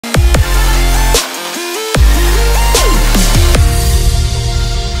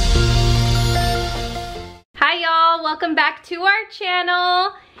welcome back to our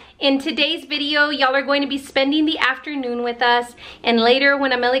channel. In today's video, y'all are going to be spending the afternoon with us, and later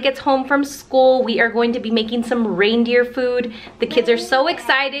when Amelia gets home from school, we are going to be making some reindeer food. The kids are so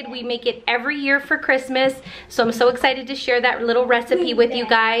excited. We make it every year for Christmas, so I'm so excited to share that little recipe with you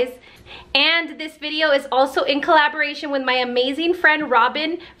guys. And this video is also in collaboration with my amazing friend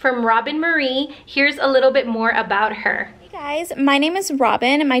Robin from Robin Marie. Here's a little bit more about her. Guys, my name is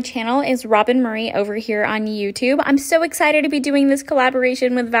Robin and my channel is Robin Marie over here on YouTube. I'm so excited to be doing this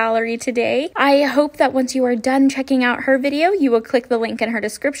collaboration with Valerie today. I hope that once you are done checking out her video, you will click the link in her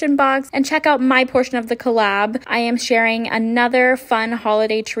description box and check out my portion of the collab. I am sharing another fun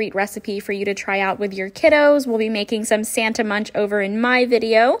holiday treat recipe for you to try out with your kiddos. We'll be making some Santa munch over in my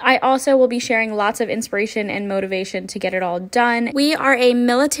video. I also will be sharing lots of inspiration and motivation to get it all done. We are a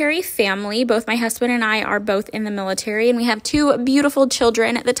military family. Both my husband and I are both in the military, and we have two beautiful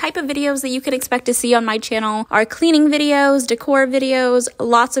children. The type of videos that you could expect to see on my channel are cleaning videos, decor videos,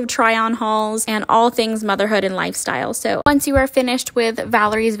 lots of try-on hauls, and all things motherhood and lifestyle. So once you are finished with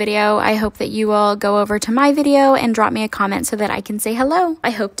Valerie's video, I hope that you will go over to my video and drop me a comment so that I can say hello. I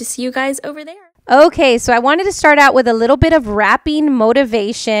hope to see you guys over there. Okay, so I wanted to start out with a little bit of wrapping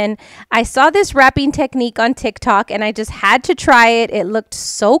motivation. I saw this wrapping technique on TikTok and I just had to try it. It looked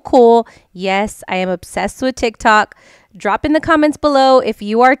so cool. Yes, I am obsessed with TikTok. Drop in the comments below if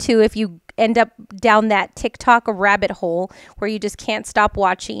you are too, if you end up down that TikTok rabbit hole where you just can't stop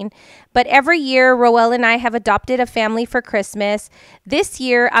watching. But every year, Roel and I have adopted a family for Christmas. This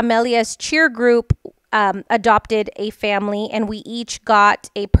year, Amelia's cheer group adopted a family, and we each got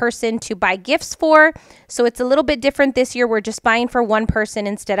a person to buy gifts for. So it's a little bit different this year. We're just buying for one person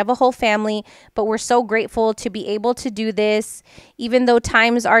instead of a whole family, but we're so grateful to be able to do this. Even though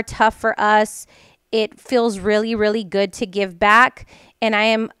times are tough for us, it feels really, really good to give back. And I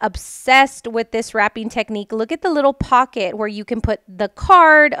am obsessed with this wrapping technique. Look at the little pocket where you can put the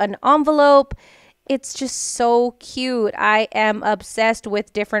card, an envelope. It's just so cute. I am obsessed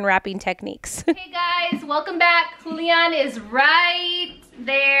with different wrapping techniques. Hey guys, welcome back. Julian is right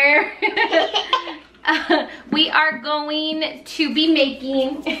there. We are going to be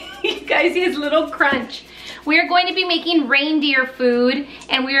making, you guys, his little crunch. We are going to be making reindeer food,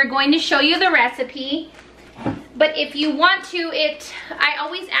 and we are going to show you the recipe. But if you want to, I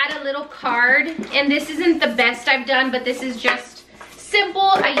always add a little card, and this isn't the best I've done, but this is just simple.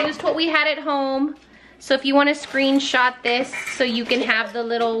 I used what we had at home. So if you want to screenshot this so you can have the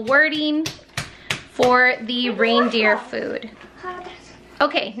little wording for the reindeer food.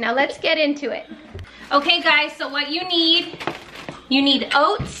 Okay, now let's get into it. Okay guys, so what you need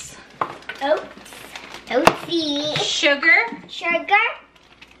oats. Oatsy. Sugar. And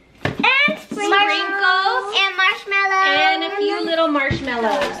sprinkles. And marshmallows. And a few little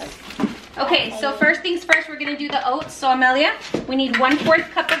marshmallows. Okay, so first things first, we're gonna do the oats. So Amelia, we need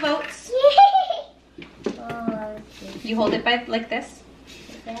 1/4 cup of oats. You hold it by like this.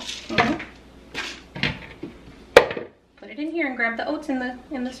 Put it in here and grab the oats in the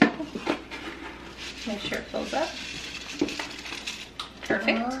circle. Make sure it fills up.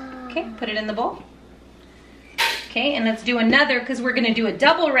 Perfect. Okay, put it in the bowl. Okay, and let's do another because we're gonna do a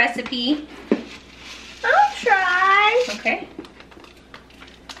double recipe. I'll try. Okay.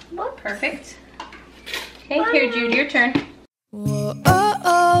 Perfect. Okay, here Jude, your turn. Whoa, oh,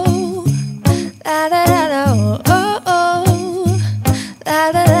 oh. La, da, da, da, oh, oh, oh.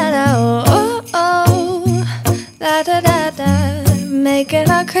 La, da, da, da, oh, oh. La, da, da, da. Making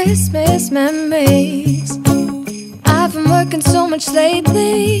our Christmas memories. I've been working so much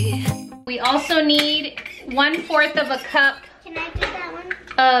lately. We also need 1/4 of a cup Can I do that one?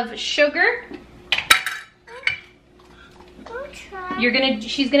 of sugar. I'll try.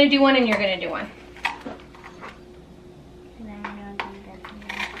 She's gonna do one and you're gonna do one.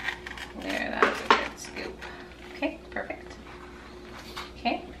 There, that was a good scoop. Okay, perfect.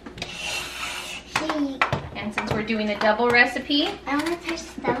 Okay. And since we're doing a double recipe, I want to touch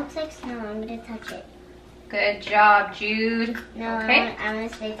that. Looks like snow. I'm going to touch it. good job, Jude. No, okay. I want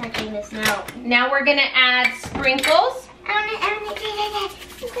to stay touching the snow. Now we're gonna add sprinkles.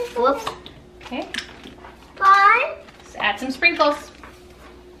 Whoops. Okay. Fun. Let's add some sprinkles.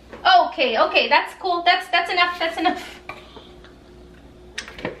 Okay, okay, that's cool. That's enough. That's enough.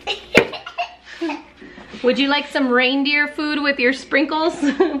 Would you like some reindeer food with your sprinkles?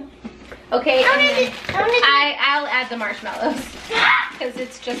 Okay, I'll add the marshmallows because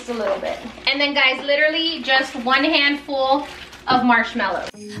it's just a little bit. And then guys, literally just 1 handful of marshmallows.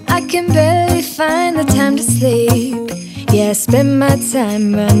 I can barely find the time to sleep. Yeah, I spend my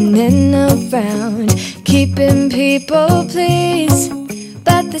time running around, keeping people pleased.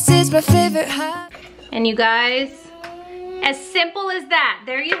 But this is my favorite hobby. And you guys, As simple as that.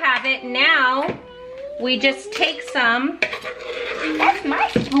 There you have it. Now, we just take some. That's my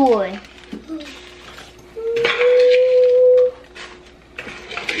spoon.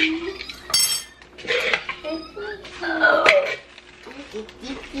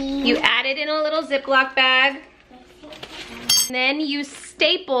 You add it in a little Ziploc bag. And then you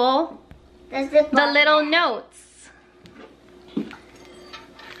staple the little notes.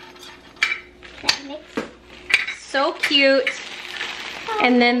 So cute.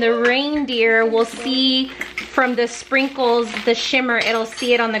 And then the reindeer will see from the sprinkles, the shimmer, it'll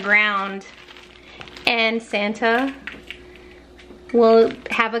see it on the ground. And Santa will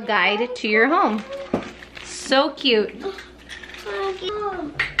have a guide to your home. So cute.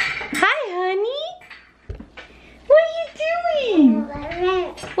 Hi, honey. What are you doing?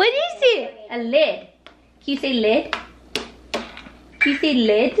 What is it? A lid. Can you say lid? Can you say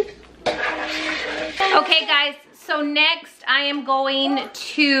lid? Okay, guys. So next, I'm going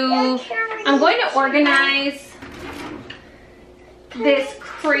to organize this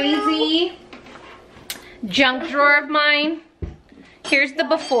crazy junk drawer of mine. Here's the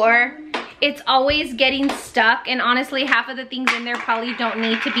before. It's always getting stuck, and honestly, half of the things in there probably don't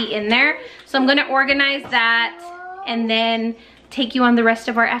need to be in there. So I'm gonna organize that and then take you on the rest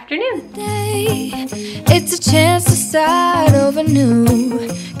of our afternoon. It's a chance to start over new,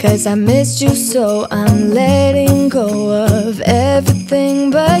 'cause I missed you, so I'm letting go of everything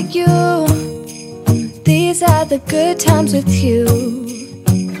but you. These are the good times with you.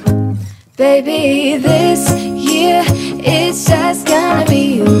 Baby, this year it's just gonna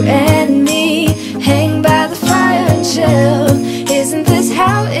be you and me. Hang by the fire and chill. Isn't this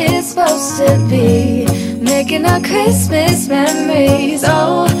how it's supposed to be? Making our Christmas memories.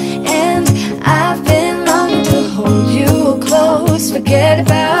 Oh, and I've been longing to hold you close. Forget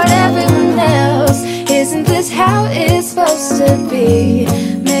about everyone else. Isn't this how it's supposed to be?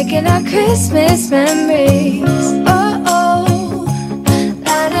 Making our Christmas memories. Oh, oh.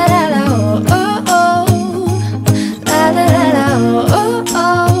 La da da da, oh, oh, oh. La da da da, oh,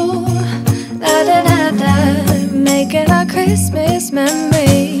 oh. La da da da. Making our Christmas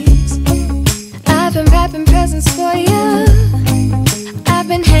memories. I've been wrapping presents for you. I've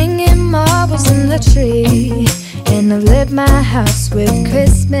been hanging marbles in the tree. And I've lit my house with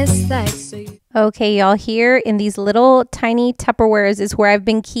Christmas lights. Okay, y'all, here in these little tiny Tupperwares is where I've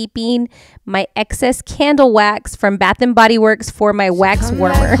been keeping my excess candle wax from Bath & Body Works for my wax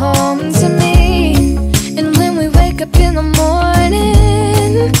warmer. Home to me. And when we wake up in the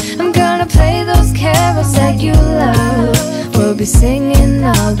morning, I'm gonna play those carols that you love. We'll be singing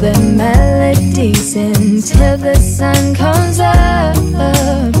all the melodies until the sun comes up.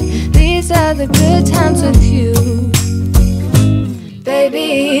 These are the good times with you.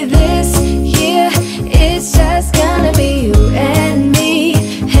 Baby, this year it's just gonna be you and me.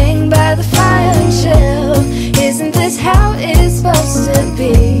 Hang by the fire and chill. Isn't this how it's supposed to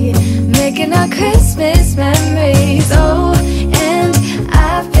be? Making our Christmas memories. Oh, and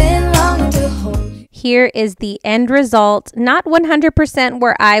I've been longing to hold you. Here is the end result. Not 100%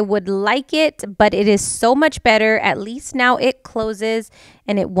 where I would like it, but it is so much better. At least now it closes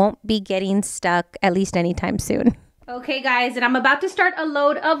and it won't be getting stuck, at least anytime soon. Okay, guys, and I'm about to start a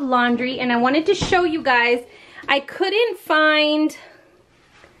load of laundry, and I wanted to show you guys. I couldn't find,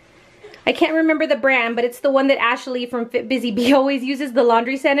 I can't remember the brand, but it's the one that Ashley from Fit Busy Bee always uses, the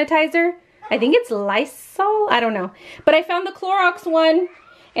laundry sanitizer. I think it's Lysol, I don't know. But I found the Clorox one,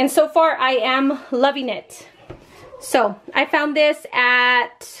 and so far I am loving it. So I found this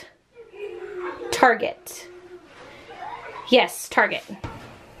at Target. Yes, Target.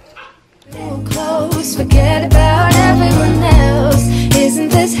 Close, forget about everyone else. Isn't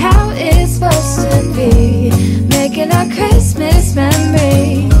this how it's supposed to be? Making our Christmas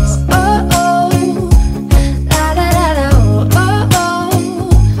memories. Oh, oh. La da da da, oh, oh,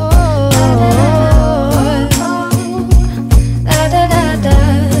 oh. Oh, la da da da.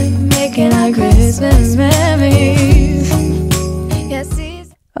 Making our Christmas memories. Yes,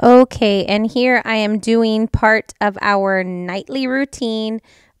 okay, and here I am doing part of our nightly routine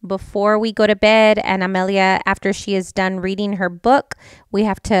before we go to bed. And Amelia, after she is done reading her book, we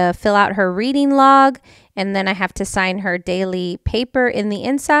have to fill out her reading log, and then I have to sign her daily paper in the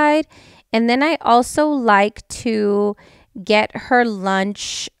inside. And then I also like to get her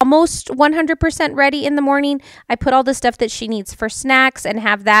lunch almost 100% ready in the morning. I put all the stuff that she needs for snacks and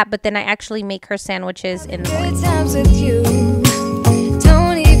have that, but then I actually make her sandwiches in the morning. good times with you.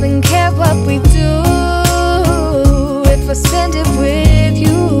 Don't even care what we do if I spend it with you.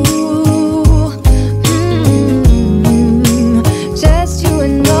 Just you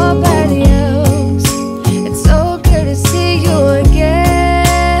and nobody else. It's so good to see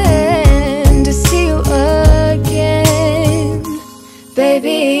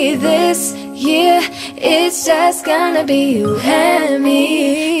Baby, this year it's just gonna be you and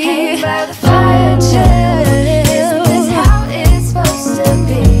me. Hanging by the fire chill. Isn't this how it's supposed to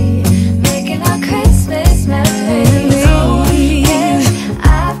be? Making our Christmas memories. Oh, yeah.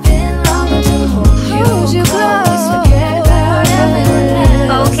 I've been longing to hold you close. Forget about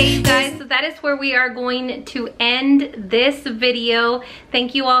everyone else. Okay, you guys, so that is where we are going to end this video.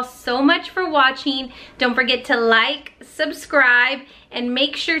 Thank you all so much for watching. Don't forget to like, subscribe, and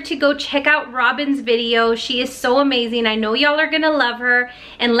make sure to go check out Robin's video. She is so amazing. I know y'all are gonna love her,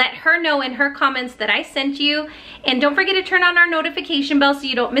 and let her know in her comments that I sent you. And don't forget to turn on our notification bell so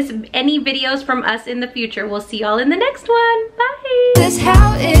you don't miss any videos from us in the future. We'll see y'all in the next one. Bye. This is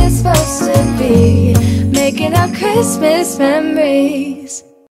how it's supposed to be. Making our Christmas memories.